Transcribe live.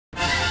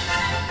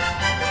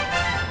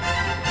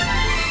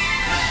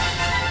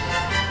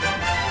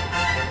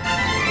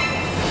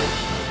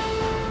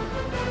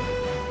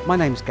My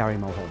name's Garry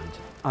Mulholland.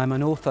 I'm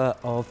an author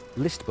of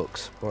list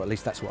books, or at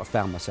least that's what I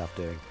found myself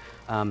doing.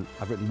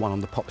 I've written one on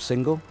the pop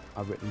single,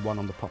 I've written one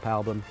on the pop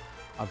album,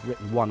 I've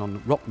written one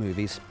on rock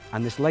movies,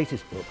 and this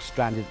latest book,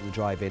 Stranded at the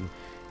Drive-In,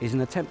 is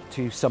an attempt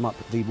to sum up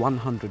the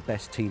 100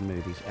 best teen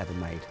movies ever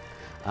made.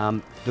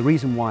 The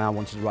reason why I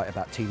wanted to write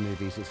about teen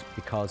movies is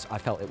because I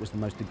felt it was the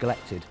most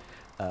neglected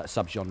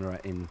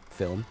subgenre in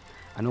film,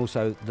 and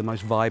also the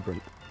most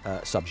vibrant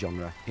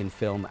subgenre in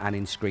film and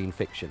in screen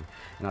fiction.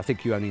 And I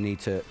think you only need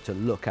to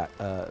look at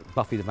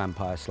Buffy the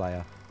Vampire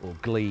Slayer, or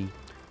Glee,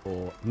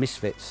 or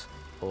Misfits,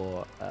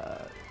 or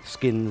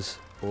Skins,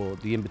 or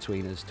The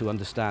Inbetweeners to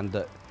understand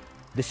that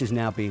this is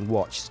now being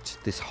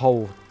watched, this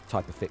whole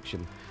type of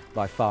fiction,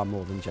 by far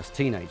more than just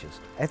teenagers.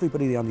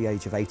 Everybody under the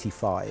age of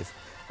 85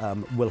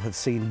 will have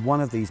seen one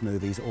of these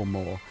movies or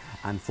more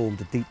and formed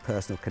a deep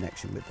personal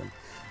connection with them.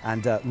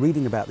 And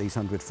reading about these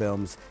 100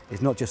 films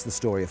is not just the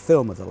story of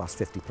film of the last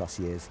 50 plus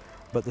years,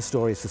 but the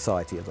story of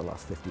society of the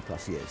last 50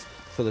 plus years.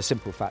 For the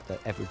simple fact that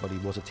everybody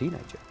was a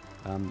teenager.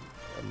 And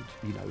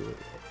you know,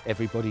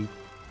 everybody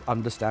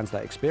understands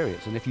that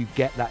experience. And if you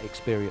get that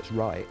experience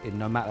right, in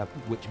no matter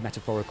which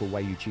metaphorical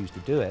way you choose to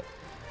do it,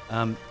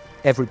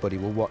 everybody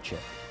will watch it.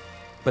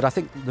 But I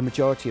think the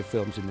majority of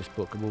films in this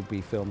book will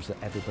be films that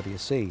everybody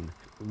has seen.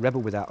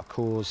 Rebel Without a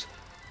Cause,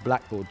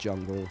 Blackboard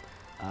Jungle,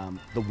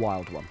 The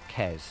Wild One,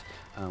 Kes,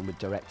 with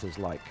directors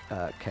like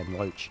Ken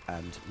Loach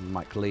and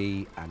Mike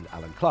Leigh and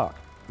Alan Clark.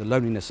 The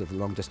Loneliness of the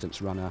Long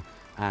Distance Runner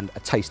and A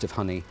Taste of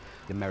Honey,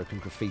 American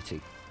Graffiti,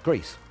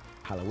 Grease,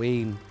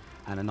 Halloween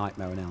and A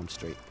Nightmare on Elm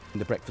Street,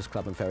 The Breakfast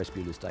Club and Ferris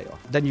Bueller's Day Off.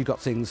 Then you've got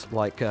things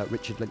like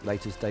Richard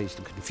Linklater's Dazed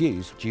and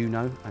Confused,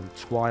 Juno and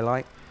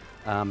Twilight,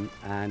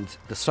 and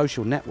The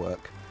Social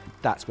Network.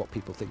 That's what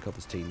people think of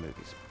as teen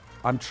movies.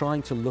 I'm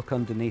trying to look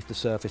underneath the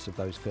surface of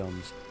those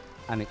films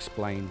and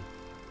explain,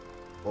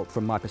 or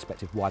from my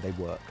perspective, why they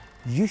work.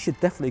 You should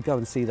definitely go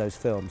and see those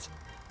films,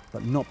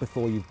 but not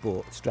before you've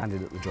bought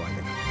Stranded at the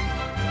Drive-In.